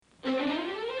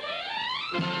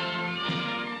Good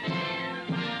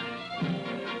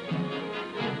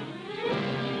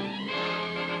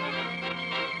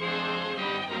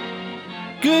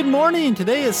morning!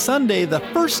 Today is Sunday, the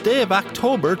first day of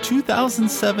October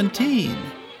 2017.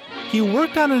 He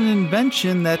worked on an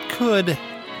invention that could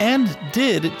and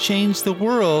did change the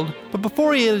world, but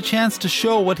before he had a chance to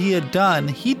show what he had done,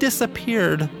 he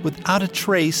disappeared without a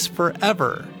trace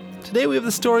forever. Today we have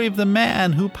the story of the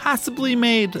man who possibly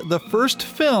made the first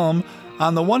film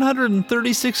on the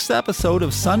 136th episode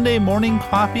of Sunday Morning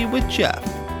Coffee with Jeff.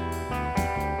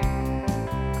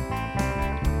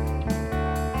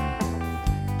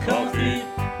 Coffee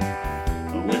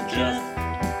with Jeff.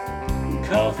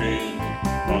 Coffee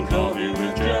on Coffee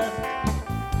with Jeff.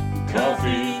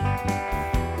 Coffee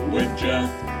with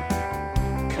Jeff.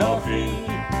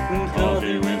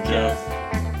 Coffee with Jeff.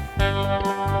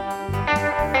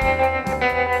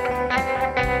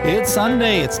 It's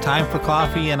Sunday, it's time for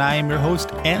coffee, and I am your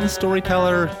host and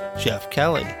storyteller, Jeff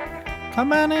Kelly.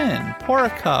 Come on in, pour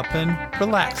a cup, and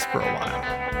relax for a while.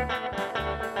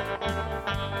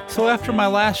 So after my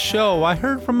last show, I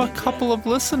heard from a couple of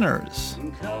listeners.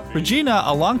 Regina,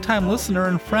 a longtime listener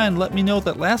and friend, let me know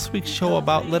that last week's show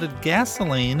about leaded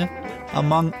gasoline,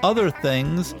 among other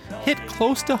things, hit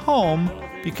close to home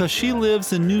because she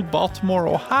lives in New Baltimore,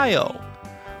 Ohio,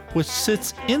 which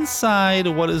sits inside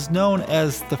what is known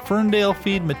as the Ferndale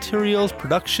Feed Materials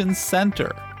Production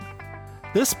Center.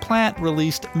 This plant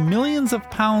released millions of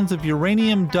pounds of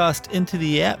uranium dust into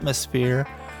the atmosphere,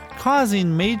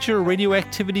 causing major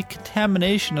radioactivity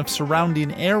contamination of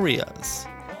surrounding areas.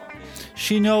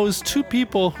 She knows two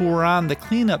people who were on the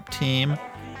cleanup team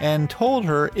and told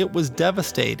her it was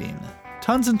devastating.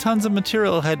 Tons and tons of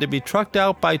material had to be trucked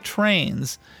out by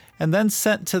trains and then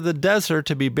sent to the desert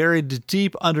to be buried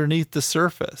deep underneath the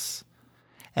surface.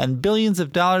 And billions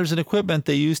of dollars in equipment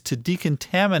they used to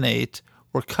decontaminate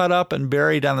were cut up and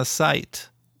buried on the site.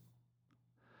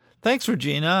 Thanks,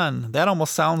 Regina, and that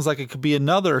almost sounds like it could be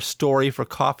another story for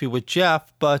Coffee with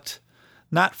Jeff, but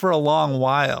not for a long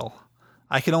while.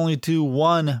 I can only do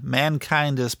one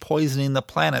mankind is poisoning the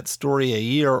planet story a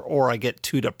year, or I get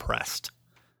too depressed.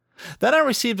 Then I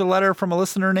received a letter from a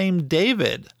listener named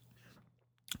David.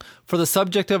 For the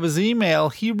subject of his email,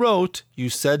 he wrote, "You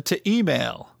said to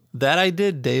email." That I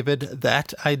did, David,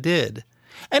 that I did.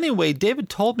 Anyway, David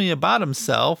told me about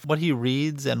himself, what he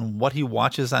reads and what he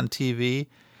watches on TV,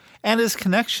 and his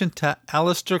connection to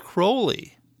Aleister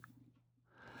Crowley.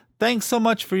 Thanks so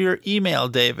much for your email,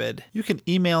 David. You can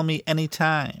email me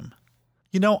anytime.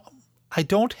 You know, I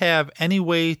don't have any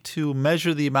way to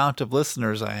measure the amount of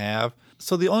listeners I have,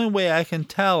 so the only way I can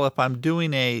tell if I'm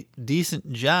doing a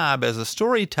decent job as a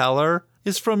storyteller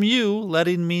is from you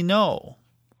letting me know.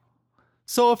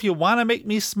 So if you want to make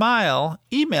me smile,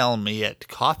 email me at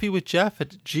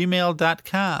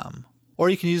coffeewithjeff@gmail.com. Or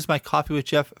you can use my Coffee with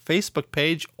Jeff Facebook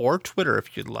page or Twitter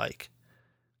if you'd like.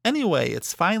 Anyway,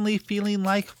 it's finally feeling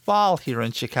like fall here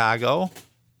in Chicago.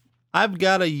 I've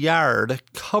got a yard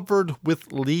covered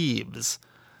with leaves.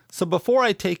 So before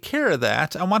I take care of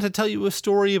that, I want to tell you a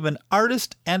story of an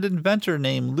artist and inventor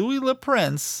named Louis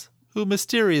LaPrince who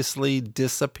mysteriously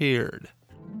disappeared.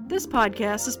 This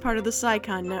podcast is part of the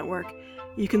SciCon Network.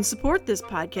 You can support this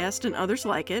podcast and others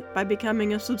like it by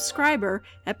becoming a subscriber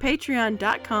at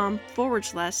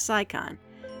patreon.com/SciCon.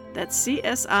 That's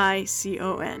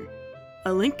CSICON.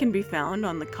 A link can be found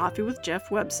on the Coffee with Jeff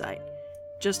website.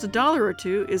 Just $1 or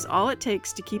 $2 is all it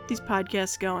takes to keep these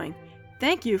podcasts going.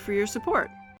 Thank you for your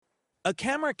support. A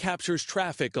camera captures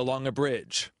traffic along a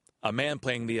bridge, a man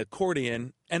playing the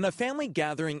accordion, and a family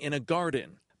gathering in a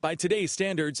garden. By today's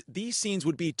standards, these scenes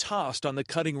would be tossed on the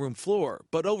cutting room floor,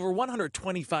 but over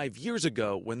 125 years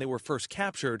ago, when they were first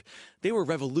captured, they were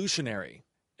revolutionary.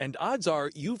 And odds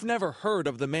are you've never heard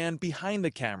of the man behind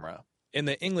the camera. In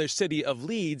the English city of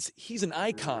Leeds, he's an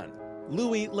icon,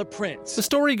 Louis LaPrince. The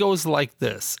story goes like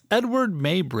this. Edward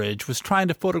Maybridge was trying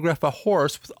to photograph a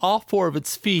horse with all 4 of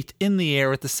its feet in the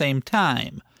air at the same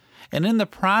time, and in the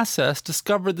process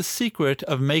discovered the secret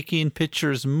of making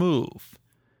pictures move.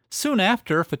 Soon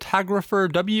after, photographer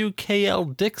W.K.L.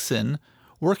 Dixon,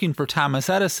 working for Thomas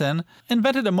Edison,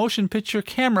 invented a motion picture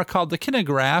camera called the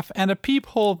kinograph and a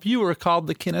peephole viewer called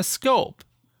the kinescope.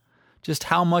 Just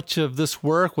how much of this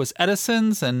work was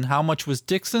Edison's and how much was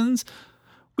Dixon's,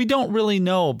 we don't really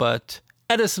know, but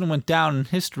Edison went down in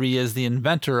history as the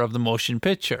inventor of the motion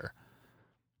picture.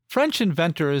 French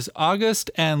inventors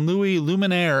Auguste and Louis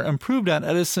Lumière improved on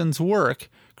Edison's work,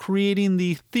 creating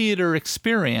the theater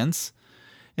experience.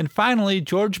 And finally,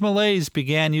 George Méliès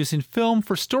began using film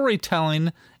for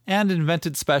storytelling and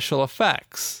invented special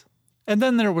effects. And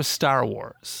then there was Star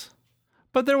Wars.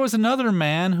 But there was another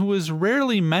man who is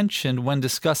rarely mentioned when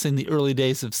discussing the early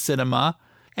days of cinema,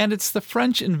 and it's the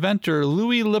French inventor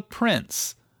Louis Le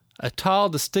Prince, a tall,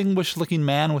 distinguished-looking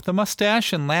man with a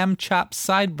mustache and lamb-chopped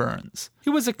sideburns. He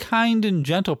was a kind and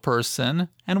gentle person,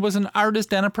 and was an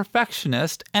artist and a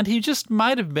perfectionist, and he just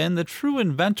might have been the true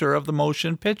inventor of the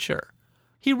motion picture.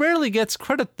 He rarely gets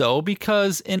credit, though,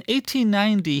 because in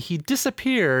 1890 he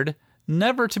disappeared,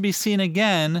 never to be seen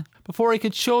again, before he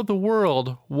could show the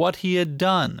world what he had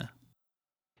done.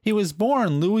 He was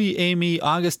born Louis-Aimé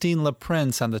Augustin Le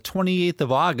Prince on the 28th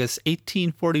of August,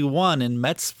 1841 in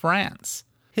Metz, France.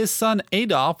 His son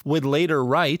Adolphe would later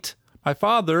write, "My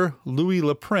father, Louis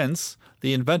Le Prince,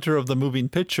 the inventor of the moving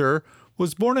picture,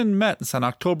 was born in Metz on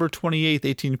October 28,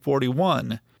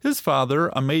 1841. His father,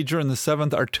 a major in the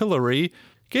 7th Artillery,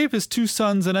 gave his two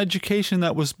sons an education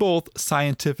that was both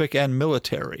scientific and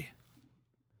military."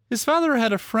 His father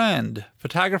had a friend,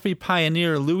 photography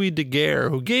pioneer Louis Daguerre,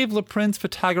 who gave Le Prince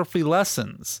photography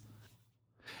lessons.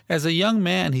 As a young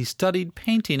man, he studied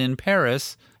painting in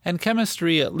Paris and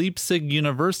chemistry at Leipzig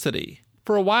University.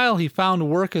 For a while, he found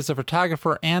work as a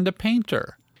photographer and a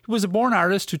painter. He was a born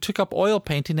artist who took up oil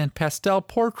painting and pastel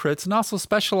portraits and also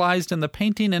specialized in the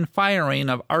painting and firing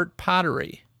of art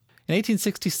pottery. In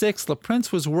 1866, Le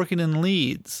Prince was working in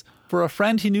Leeds for a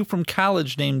friend he knew from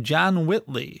college named John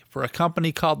Whitley for a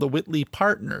company called the Whitley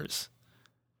Partners.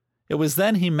 It was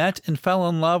then he met and fell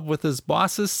in love with his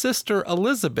boss's sister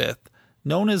Elizabeth,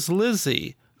 known as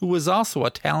Lizzie, who was also a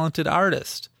talented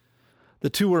artist. The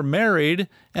two were married,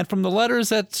 and from the letters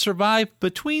that survived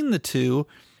between the two,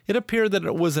 it appeared that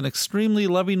it was an extremely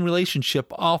loving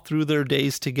relationship all through their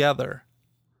days together.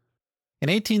 In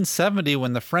 1870,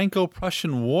 when the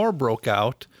Franco-Prussian War broke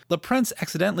out, Le Prince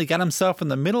accidentally got himself in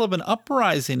the middle of an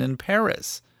uprising in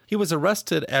Paris. He was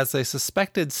arrested as a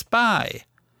suspected spy.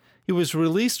 He was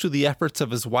released through the efforts of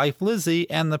his wife Lizzie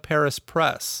and the Paris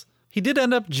press. He did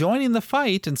end up joining the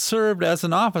fight and served as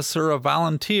an officer of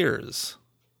volunteers.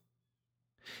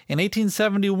 In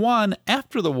 1871,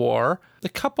 after the war, the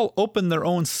couple opened their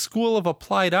own School of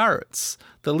Applied Arts,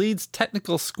 the Leeds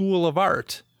Technical School of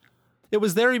Art. It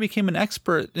was there he became an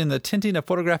expert in the tinting of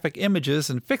photographic images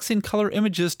and fixing color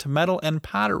images to metal and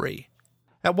pottery.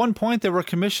 At one point, they were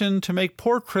commissioned to make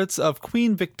portraits of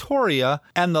Queen Victoria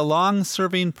and the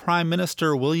long-serving Prime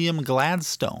Minister William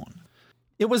Gladstone.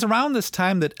 It was around this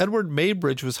time that Edward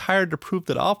Maybridge was hired to prove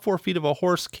that all 4 feet of a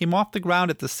horse came off the ground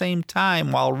at the same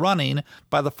time while running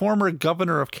by the former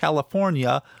governor of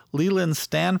California, Leland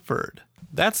Stanford.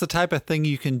 That's the type of thing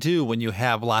you can do when you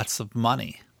have lots of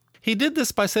money. He did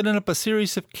this by setting up a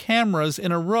series of cameras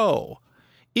in a row.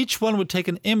 Each one would take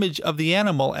an image of the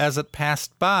animal as it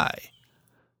passed by.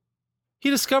 He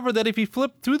discovered that if he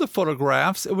flipped through the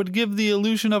photographs, it would give the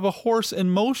illusion of a horse in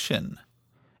motion.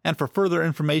 And for further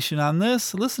information on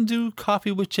this, listen to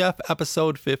Coffee with Jeff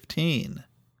episode 15.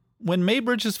 When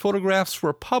Maybridge's photographs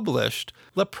were published,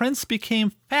 Le Prince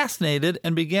became fascinated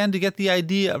and began to get the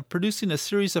idea of producing a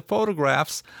series of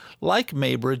photographs like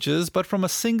Maybridge's, but from a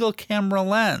single camera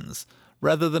lens,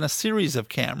 rather than a series of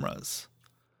cameras.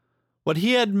 What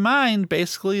he had in mind,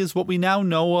 basically, is what we now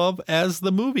know of as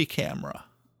the movie camera.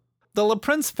 The Le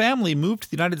Prince family moved to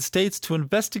the United States to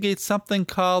investigate something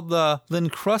called the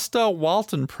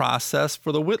Lincrusta-Walton process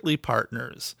for the Whitley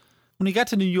Partners. When he got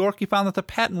to New York, he found that the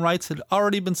patent rights had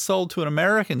already been sold to an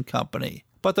American company,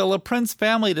 but the Le Prince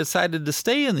family decided to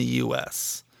stay in the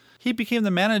U.S. He became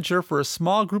the manager for a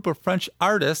small group of French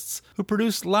artists who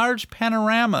produced large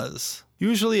panoramas,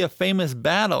 usually of famous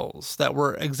battles, that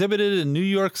were exhibited in New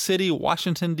York City,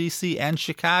 Washington, D.C., and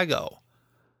Chicago.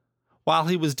 While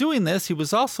he was doing this, he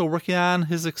was also working on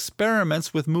his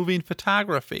experiments with moving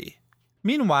photography.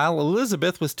 Meanwhile,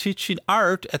 Elizabeth was teaching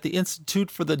art at the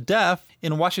Institute for the Deaf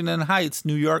in Washington Heights,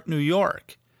 New York, New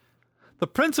York. The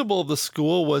principal of the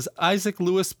school was Isaac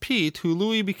Lewis Peat, who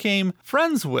Louis became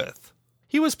friends with.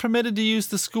 He was permitted to use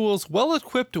the school's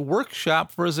well-equipped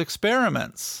workshop for his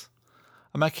experiments.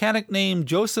 A mechanic named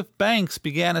Joseph Banks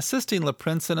began assisting Le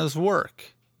Prince in his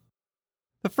work.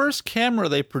 The first camera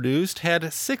they produced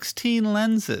had 16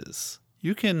 lenses.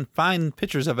 You can find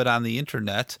pictures of it on the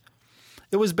internet.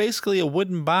 It was basically a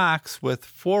wooden box with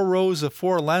 4 rows of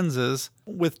 4 lenses,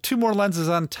 with 2 more lenses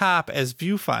on top as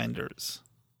viewfinders.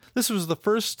 This was the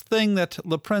first thing that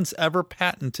Le Prince ever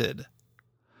patented.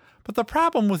 But the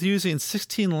problem with using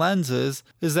 16 lenses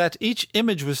is that each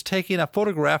image was taking a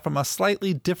photograph from a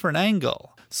slightly different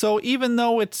angle. So even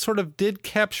though it sort of did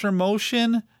capture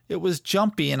motion, it was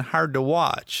jumpy and hard to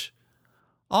watch.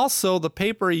 Also, the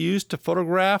paper he used to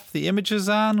photograph the images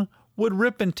on would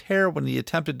rip and tear when he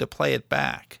attempted to play it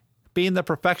back. Being the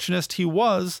perfectionist he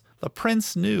was, the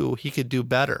Prince knew he could do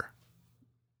better.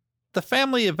 The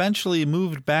family eventually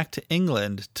moved back to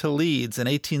England, to Leeds in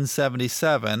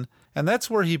 1877, and that's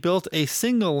where he built a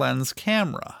single-lens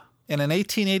camera. And in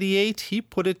 1888, he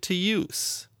put it to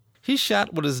use. He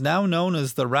shot what is now known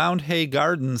as the Roundhay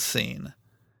Gardens scene.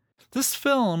 This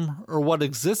film, or what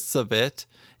exists of it,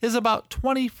 is about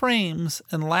 20 frames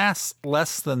and lasts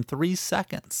less than 3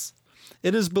 seconds.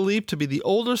 It is believed to be the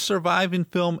oldest surviving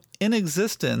film in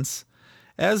existence,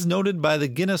 as noted by the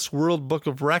Guinness World Book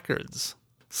of Records.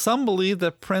 Some believe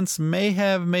that Prince may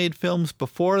have made films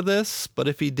before this, but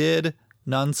if he did,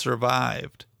 none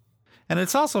survived. And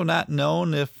it's also not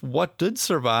known if what did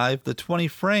survive, the 20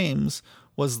 frames,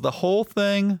 was the whole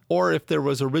thing or if there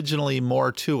was originally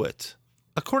more to it.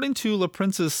 According to Le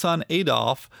Prince's son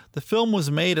Adolphe, the film was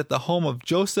made at the home of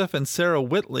Joseph and Sarah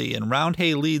Whitley in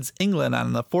Roundhay, Leeds, England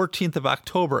on the 14th of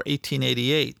October,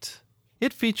 1888.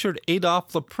 It featured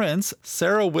Adolphe Le Prince,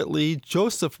 Sarah Whitley,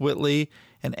 Joseph Whitley,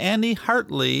 and Annie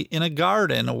Hartley in a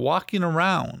garden walking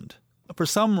around. For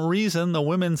some reason, the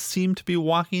women seem to be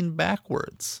walking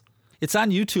backwards. It's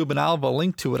on YouTube, and I'll have a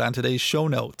link to it on today's show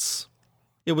notes.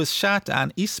 It was shot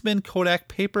on Eastman Kodak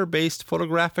paper-based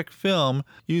photographic film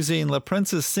using Le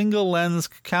Prince's single-lens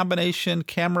combination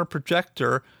camera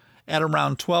projector at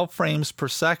around 12 frames per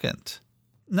second.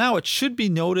 Now, it should be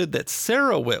noted that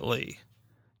Sarah Whitley,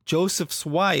 Joseph's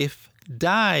wife,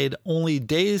 died only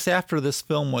days after this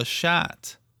film was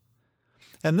shot.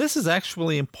 And this is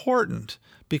actually important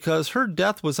because her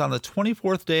death was on the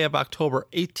 24th day of October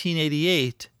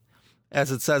 1888,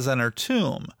 as it says on her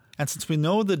tomb. And since we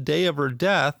know the day of her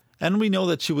death, and we know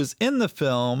that she was in the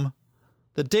film,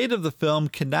 the date of the film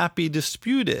cannot be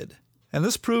disputed. And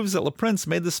this proves that Le Prince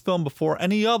made this film before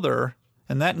any other,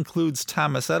 and that includes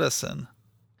Thomas Edison.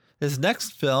 His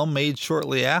next film, made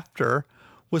shortly after,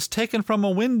 was taken from a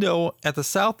window at the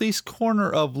southeast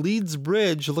corner of Leeds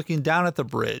Bridge looking down at the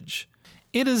bridge.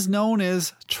 It is known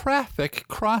as Traffic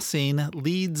Crossing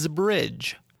Leeds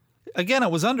Bridge. Again,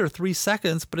 it was under 3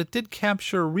 seconds, but it did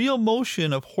capture real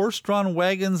motion of horse-drawn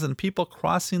wagons and people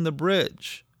crossing the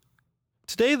bridge.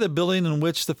 Today, the building in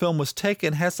which the film was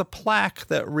taken has a plaque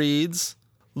that reads,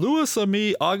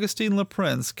 Louis-Ami Augustin Le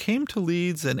Prince came to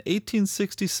Leeds in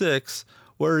 1866,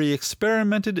 where he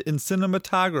experimented in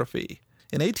cinematography.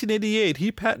 In 1888,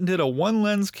 he patented a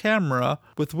one-lens camera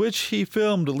with which he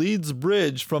filmed Leeds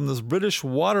Bridge from this British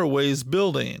Waterways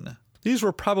building. These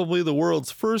were probably the world's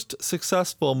first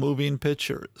successful moving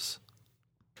pictures.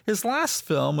 His last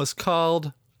film was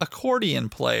called Accordion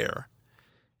Player,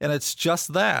 and it's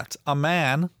just that, a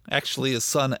man, actually his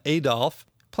son Adolphe,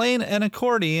 playing an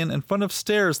accordion in front of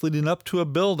stairs leading up to a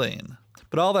building.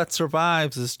 But all that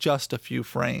survives is just a few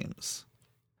frames.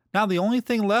 Now, the only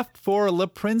thing left for Le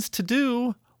Prince to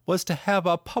do was to have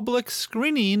a public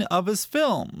screening of his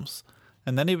films,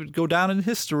 and then he would go down in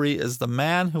history as the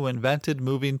man who invented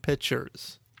moving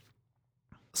pictures.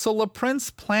 So Le Prince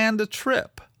planned a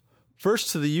trip, first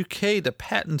to the UK to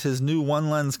patent his new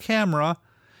one-lens camera,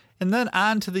 and then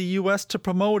on to the US to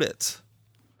promote it.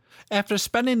 After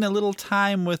spending a little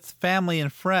time with family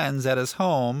and friends at his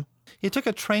home, he took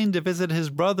a train to visit his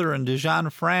brother in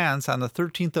Dijon, France on the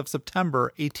 13th of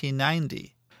September,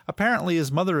 1890. Apparently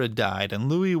his mother had died, and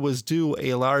Louis was due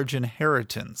a large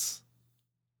inheritance.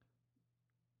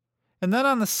 And then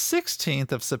on the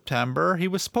 16th of September, he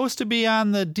was supposed to be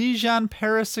on the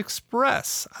Dijon-Paris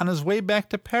Express on his way back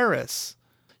to Paris.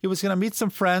 He was going to meet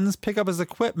some friends, pick up his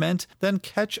equipment, then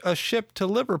catch a ship to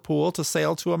Liverpool to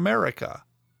sail to America.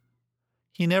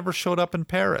 He never showed up in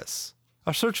Paris.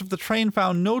 A search of the train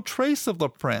found no trace of Le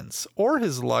Prince or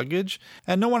his luggage,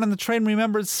 and no one on the train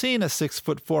remembered seeing a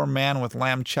 6'4" man with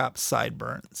lamb-chopped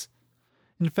sideburns.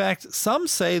 In fact, some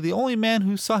say the only man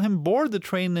who saw him board the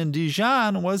train in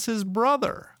Dijon was his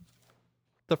brother.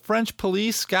 The French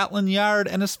police, Scotland Yard,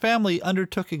 and his family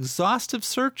undertook exhaustive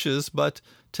searches, but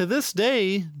to this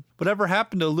day, whatever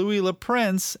happened to Louis Le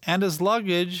Prince and his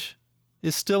luggage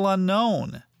is still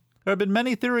unknown. There have been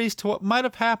many theories to what might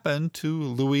have happened to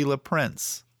Louis Le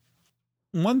Prince.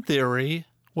 One theory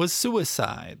was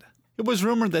suicide. It was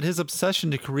rumored that his obsession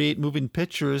to create moving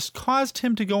pictures caused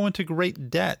him to go into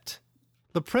great debt.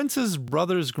 Le Prince's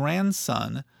brother's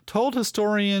grandson told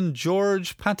historian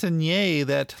Georges Patinier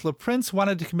that Le Prince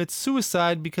wanted to commit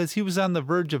suicide because he was on the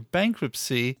verge of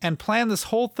bankruptcy and planned this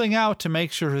whole thing out to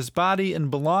make sure his body and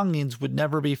belongings would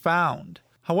never be found.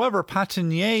 However,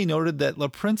 Patinier noted that Le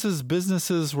Prince's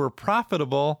businesses were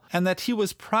profitable and that he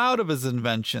was proud of his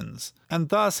inventions, and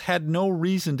thus had no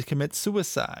reason to commit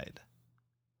suicide.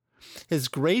 His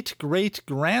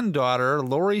great-great-granddaughter,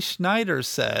 Laurie Schneider,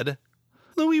 said,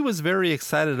 Louis was very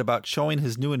excited about showing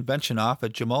his new invention off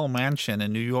at Jamal Mansion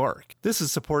in New York. This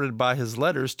is supported by his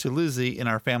letters to Lizzie in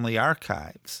our family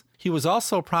archives. He was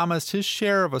also promised his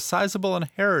share of a sizable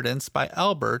inheritance by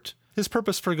Albert, his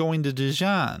purpose for going to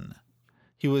Dijon.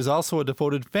 He was also a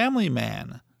devoted family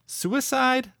man.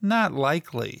 Suicide? Not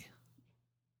likely.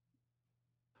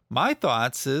 My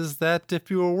thoughts is that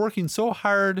if you were working so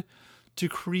hard to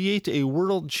create a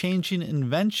world-changing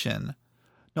invention,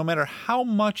 no matter how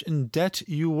much in debt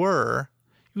you were,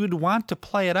 you would want to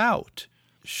play it out,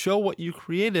 show what you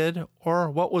created or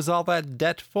what was all that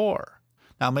debt for.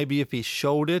 Now, maybe if he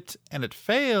showed it and it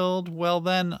failed, well,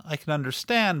 then I can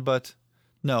understand, but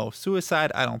no,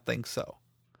 suicide, I don't think so.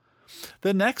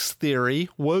 The next theory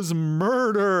was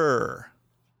murder.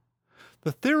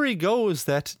 The theory goes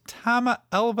that Thomas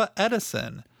Alva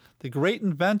Edison, the great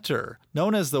inventor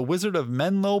known as the Wizard of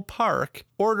Menlo Park,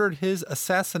 ordered his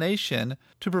assassination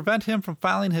to prevent him from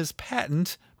filing his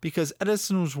patent because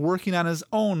Edison was working on his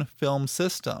own film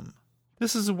system.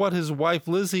 This is what his wife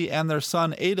Lizzie and their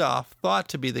son Adolf thought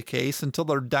to be the case until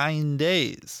their dying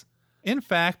days. In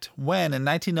fact, when in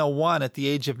 1901 at the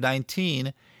age of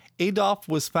 19, Adolf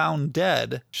was found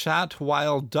dead, shot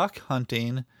while duck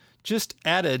hunting, just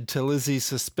added to Lizzie's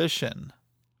suspicion.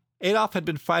 Adolf had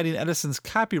been fighting Edison's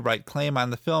copyright claim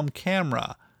on the film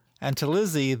camera, and to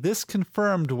Lizzie, this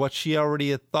confirmed what she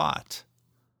already had thought.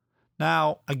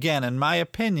 Now, again, in my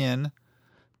opinion,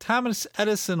 Thomas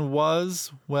Edison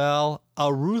was, well,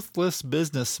 a ruthless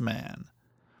businessman.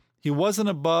 He wasn't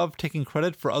above taking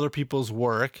credit for other people's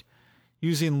work,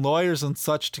 using lawyers and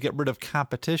such to get rid of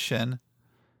competition,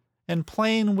 and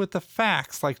playing with the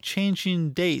facts like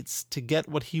changing dates to get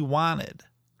what he wanted.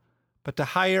 But to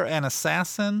hire an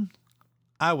assassin,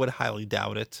 I would highly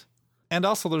doubt it. And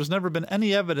also, there's never been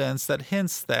any evidence that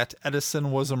hints that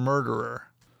Edison was a murderer.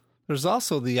 There's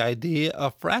also the idea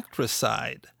of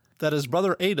fratricide, that his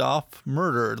brother Adolf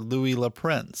murdered Louis Le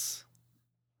Prince.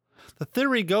 The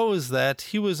theory goes that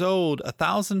he was owed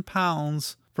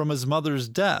 £1,000 from his mother's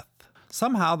death.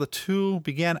 Somehow the two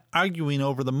began arguing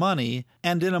over the money,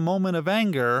 and in a moment of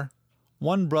anger,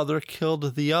 one brother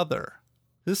killed the other.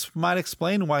 This might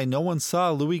explain why no one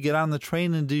saw Louis get on the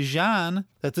train in Dijon,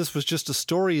 that this was just a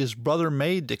story his brother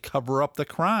made to cover up the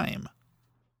crime.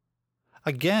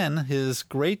 Again, his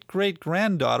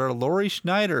great-great-granddaughter, Lori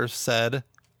Schneider, said,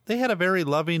 "They had a very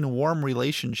loving, warm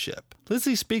relationship."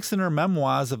 Lizzie speaks in her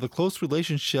memoirs of the close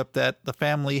relationship that the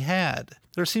family had.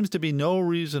 There seems to be no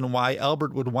reason why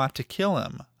Albert would want to kill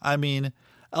him. I mean,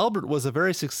 Albert was a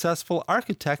very successful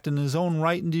architect in his own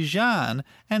right in Dijon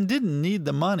and didn't need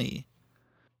the money.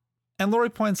 And Lori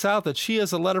points out that she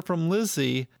has a letter from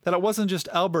Lizzie that it wasn't just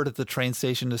Albert at the train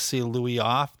station to see Louis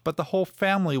off, but the whole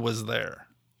family was there.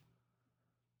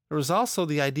 There was also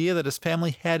the idea that his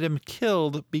family had him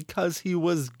killed because he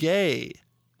was gay.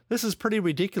 This is pretty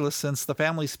ridiculous since the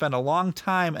family spent a long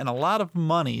time and a lot of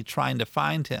money trying to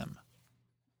find him.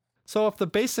 So if the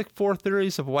basic four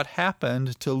theories of what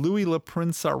happened to Louis Le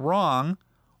Prince are wrong,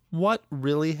 what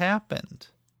really happened?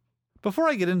 Before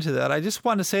I get into that, I just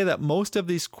want to say that most of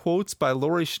these quotes by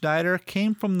Lori Schneider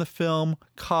came from the film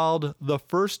called The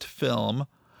First Film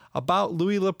about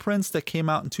Louis Le Prince that came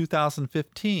out in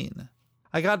 2015.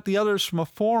 I got the others from a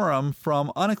forum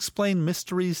from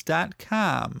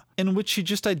unexplainedmysteries.com, in which she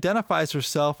just identifies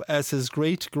herself as his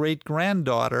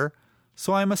great-great-granddaughter,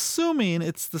 so I'm assuming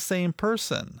it's the same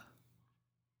person.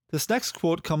 This next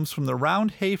quote comes from the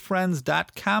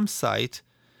roundhayfriends.com site,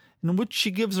 in which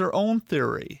she gives her own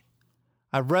theory.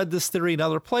 I've read this theory in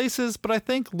other places, but I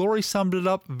think Lori summed it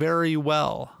up very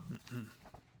well.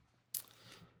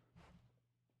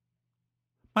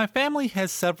 My family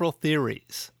has several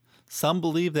theories. Some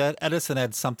believe that Edison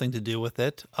had something to do with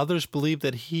it. Others believe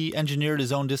that he engineered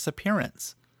his own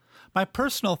disappearance. My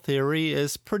personal theory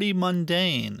is pretty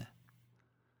mundane.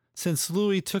 Since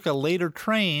Louis took a later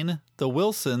train, the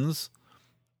Wilsons,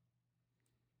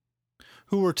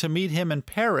 who were to meet him in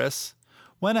Paris,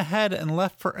 went ahead and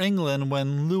left for England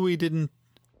when Louis didn't.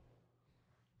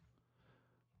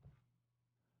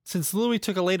 Since Louis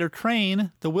took a later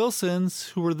train, the Wilsons,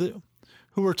 who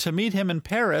were to meet him in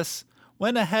Paris,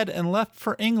 went ahead and left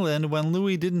for England when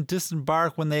Louis didn't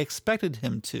disembark when they expected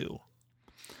him to.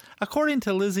 According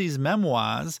to Lizzie's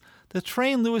memoirs, the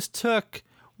train Louis took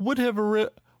would have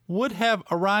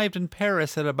arrived in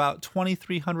Paris at about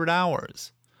 2300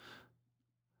 hours.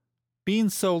 Being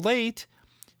so late,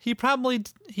 he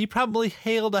probably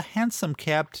hailed a hansom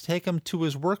cab to take him to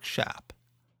his workshop.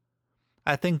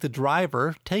 I think the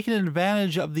driver, taking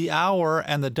advantage of the hour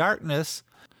and the darkness,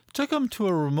 took him to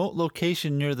a remote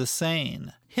location near the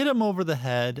Seine, hit him over the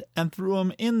head, and threw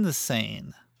him in the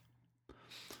Seine.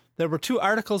 There were 2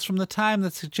 articles from the time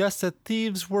that suggest that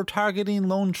thieves were targeting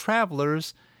lone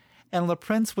travelers, and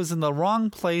LaPrince was in the wrong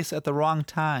place at the wrong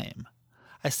time.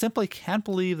 I simply can't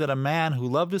believe that a man who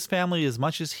loved his family as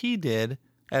much as he did,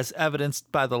 as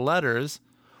evidenced by the letters,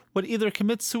 would either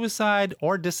commit suicide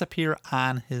or disappear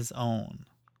on his own.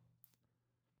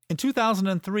 In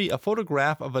 2003, a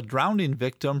photograph of a drowning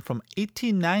victim from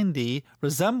 1890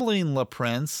 resembling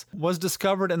LaPrince was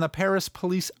discovered in the Paris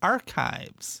police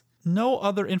archives. No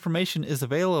other information is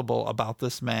available about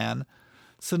this man,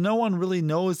 so no one really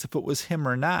knows if it was him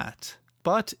or not.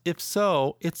 But if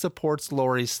so, it supports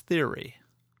Lori's theory.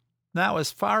 Now,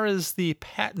 as far as the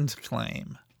patent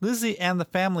claim, Lizzie and the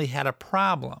family had a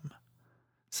problem.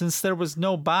 Since there was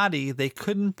no body, they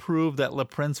couldn't prove that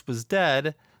LaPrince was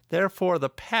dead. Therefore, the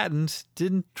patent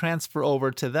didn't transfer over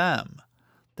to them.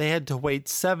 They had to wait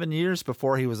 7 years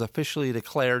before he was officially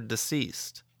declared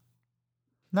deceased.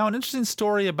 Now, an interesting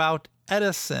story about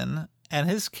Edison and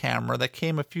his camera that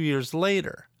came a few years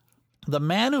later. The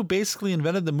man who basically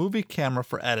invented the movie camera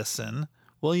for Edison,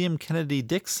 William Kennedy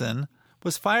Dixon,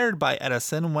 was fired by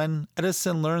Edison when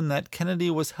Edison learned that Kennedy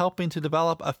was helping to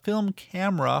develop a film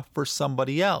camera for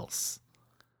somebody else.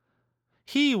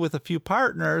 He, with a few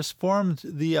partners, formed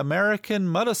the American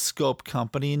Mutoscope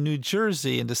Company in New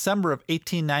Jersey in December of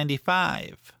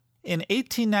 1895. In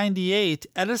 1898,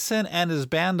 Edison and his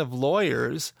band of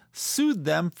lawyers sued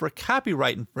them for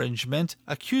copyright infringement,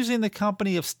 accusing the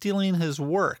company of stealing his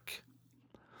work.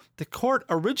 The court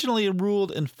originally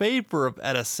ruled in favor of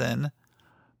Edison,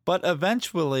 but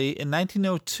eventually, in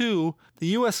 1902, the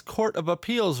U.S. Court of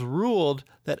Appeals ruled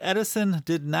that Edison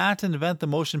did not invent the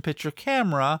motion picture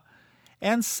camera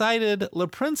and cited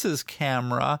LaPrince's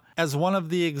camera as one of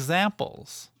the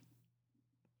examples.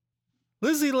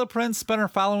 Lizzie LaPrince spent her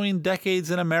following decades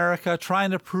in America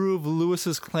trying to prove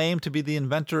Lewis's claim to be the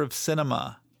inventor of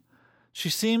cinema. She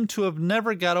seemed to have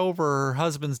never got over her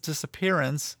husband's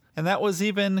disappearance, and that was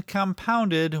even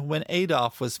compounded when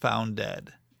Adolf was found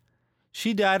dead.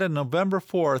 She died on November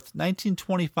 4th,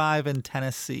 1925 in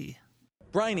Tennessee.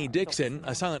 Bryony Dixon,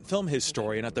 a silent film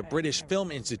historian at the British Film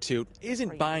Institute,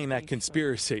 isn't buying that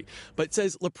conspiracy, but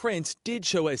says LaPrince did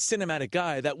show a cinematic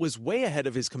eye that was way ahead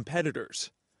of his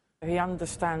competitors. He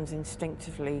understands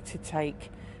instinctively to take,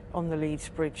 on the Leeds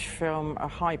Bridge film, a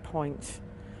high point,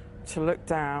 to look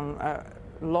down at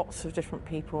lots of different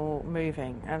people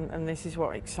moving, and this is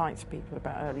what excites people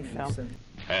about early film.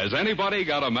 Has anybody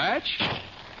got a match?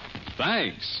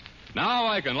 Thanks. Now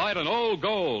I can light an old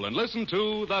gold and listen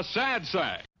to the Sad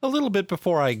Sack. A little bit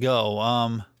before I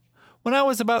go, when I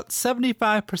was about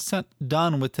 75%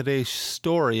 done with today's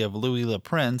story of Louis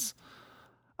LaPrince,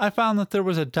 I found that there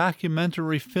was a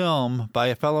documentary film by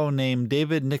a fellow named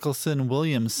David Nicholson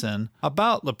Williamson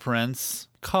about LaPrince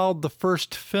called The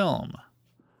First Film.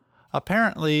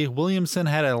 Apparently, Williamson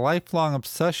had a lifelong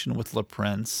obsession with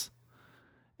LaPrince,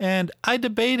 and I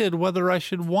debated whether I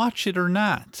should watch it or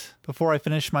not before I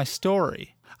finished my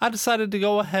story. I decided to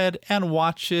go ahead and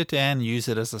watch it and use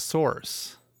it as a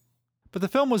source. But the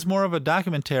film was more of a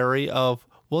documentary of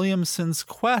Williamson's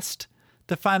quest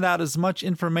to find out as much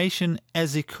information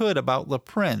as he could about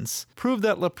LaPrince, prove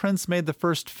that LaPrince made the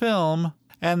first film,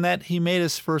 and that he made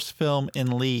his first film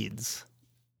in Leeds.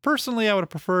 Personally, I would have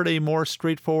preferred a more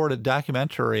straightforward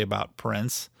documentary about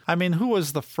Prince. I mean, who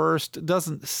was the first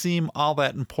doesn't seem all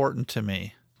that important to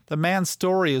me. The man's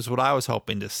story is what I was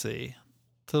hoping to see,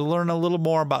 to learn a little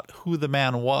more about who the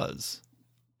man was.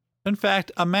 In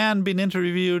fact, a man being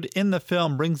interviewed in the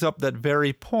film brings up that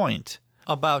very point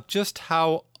about just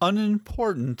how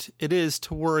unimportant it is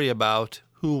to worry about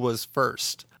who was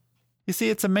first. You see,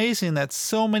 it's amazing that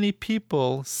so many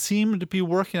people seem to be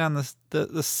working on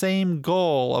the same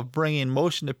goal of bringing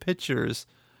motion to pictures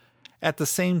at the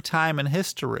same time in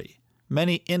history,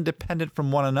 many independent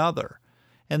from one another,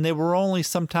 and they were only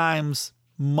sometimes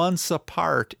months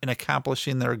apart in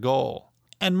accomplishing their goal.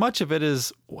 And much of it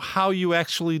is how you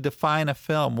actually define a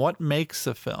film, what makes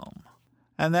a film.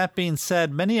 And that being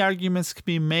said, many arguments can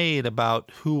be made about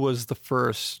who was the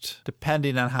first,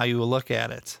 depending on how you look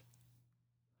at it.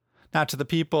 Now, to the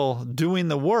people doing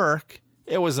the work,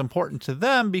 it was important to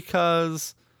them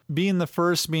because being the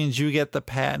first means you get the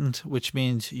patent, which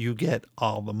means you get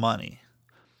all the money.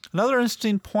 Another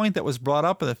interesting point that was brought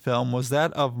up in the film was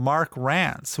that of Mark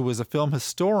Rance, who was a film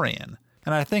historian.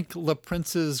 And I think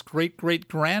LaPrince's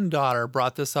great-great-granddaughter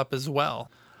brought this up as well.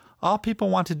 All people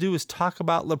want to do is talk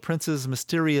about LaPrince's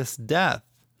mysterious death.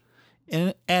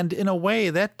 And in a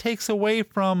way, that takes away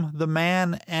from the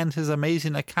man and his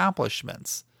amazing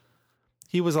accomplishments.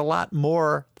 He was a lot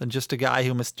more than just a guy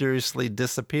who mysteriously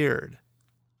disappeared.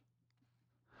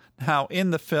 Now,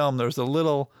 in the film, there's a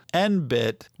little end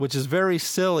bit, which is very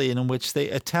silly, in which they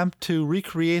attempt to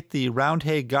recreate the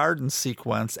Roundhay Garden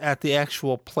sequence at the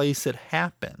actual place it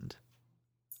happened.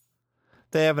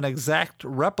 They have an exact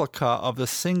replica of the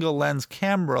single-lens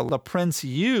camera the prince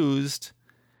used,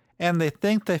 and they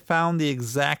think they found the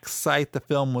exact site the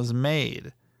film was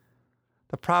made.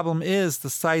 The problem is the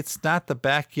site's not the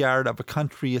backyard of a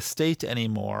country estate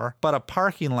anymore, but a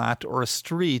parking lot or a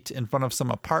street in front of some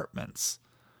apartments.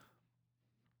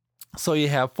 So you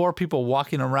have 4 people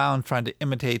walking around trying to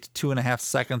imitate 2.5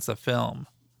 seconds of film.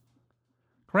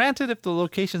 Granted, if the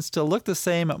locations still look the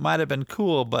same, it might have been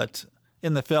cool, but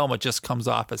in the film it just comes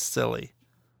off as silly.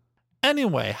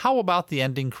 Anyway, how about the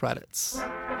ending credits?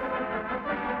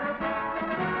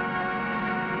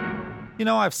 You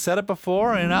know, I've said it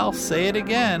before and I'll say it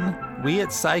again. We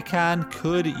at SciCon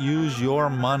could use your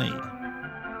money.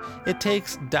 It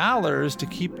takes dollars to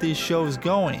keep these shows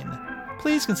going.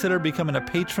 Please consider becoming a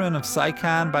patron of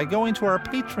SciCon by going to our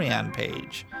Patreon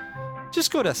page.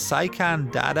 Just go to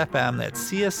scicon.fm,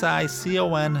 that's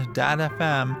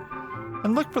CSICON.fm,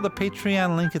 and look for the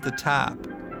Patreon link at the top.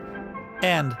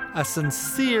 And a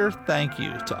sincere thank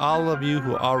you to all of you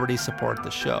who already support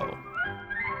the show.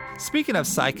 Speaking of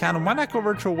SciCon, why not go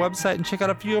over to our website and check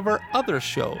out a few of our other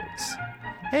shows?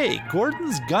 Hey,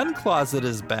 Gordon's Gun Closet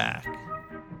is back.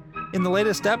 In the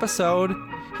latest episode,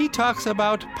 he talks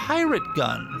about pirate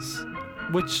guns,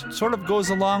 which sort of goes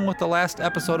along with the last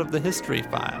episode of the History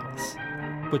Files,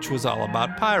 which was all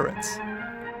about pirates.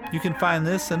 You can find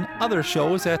this and other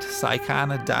shows at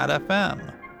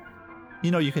scicon.fm.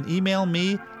 You know, you can email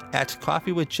me at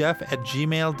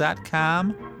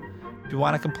coffeewithjeff@gmail.com. If you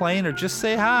want to complain or just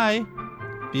say hi,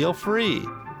 feel free.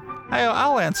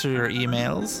 I'll answer your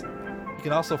emails. You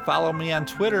can also follow me on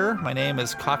Twitter. My name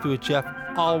is Coffee with Jeff,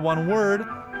 all one word.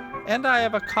 And I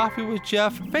have a Coffee with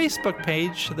Jeff Facebook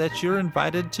page that you're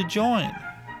invited to join.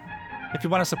 If you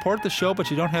want to support the show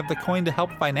but you don't have the coin to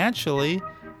help financially,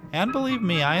 and believe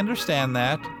me, I understand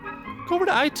that, go over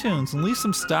to iTunes and leave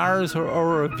some stars or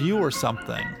a review or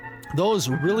something. Those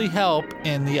really help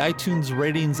in the iTunes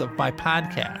ratings of my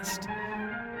podcast.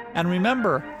 And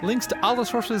remember, links to all the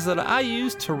sources that I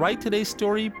used to write today's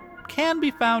story can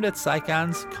be found at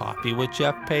SciCon's Coffee with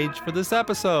Jeff page for this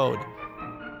episode.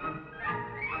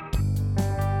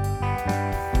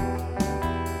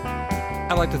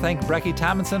 I'd like to thank Brecky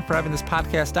Tomlinson for having this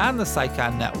podcast on the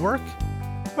SciCon Network,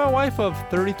 my wife of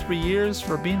 33 years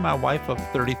for being my wife of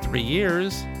 33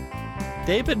 years,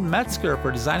 David Metzger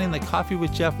for designing the Coffee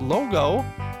with Jeff logo,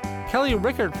 Kelly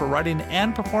Rickard for writing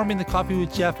and performing the Coffee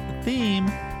with Jeff theme,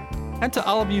 and to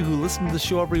all of you who listen to the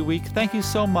show every week, thank you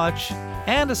so much,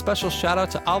 and a special shout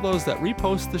out to all those that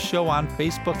repost the show on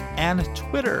Facebook and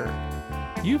Twitter.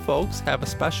 You folks have a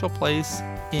special place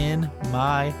in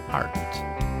my heart.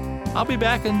 I'll be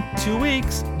back in 2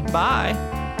 weeks. Bye.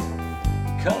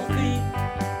 Coffee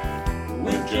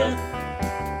with Jeff.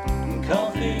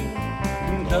 Coffee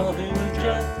with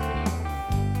Jeff.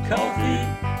 Coffee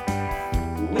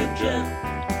with Jeff.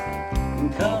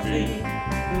 Coffee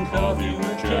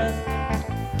with Jeff.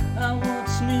 I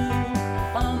once knew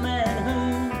a man who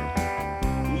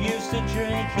used to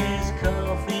drink his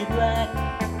coffee black.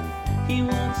 He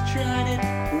once tried it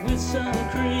with some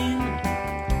cream.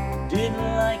 Didn't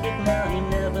like it, now he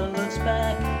never looks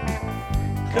back.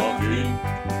 Coffee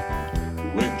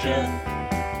with Jeff.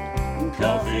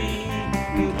 Coffee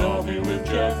with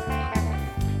Jeff.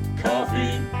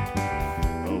 Coffee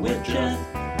with Jeff.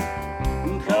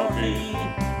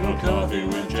 Coffee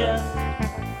with Jeff.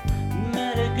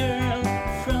 Met a girl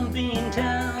from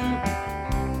Beantown.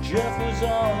 Jeff was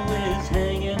always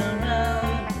hanging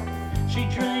around. She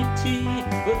drank tea,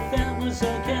 but that was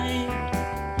okay.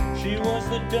 She was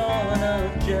the dawn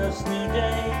of Jeff's new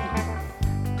day.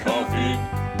 Coffee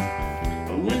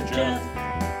with Jeff.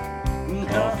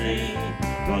 Coffee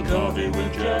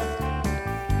with Jeff.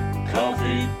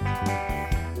 Coffee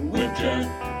with Jeff.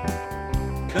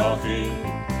 Coffee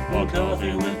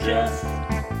with Jeff.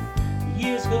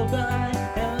 Years go by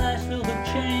and life's filled with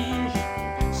change.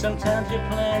 Sometimes your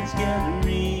plans get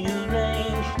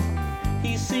rearranged.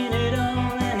 He's seen it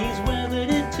all and he's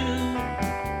weathered it too.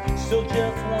 So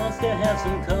Jeff wants to have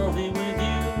some coffee with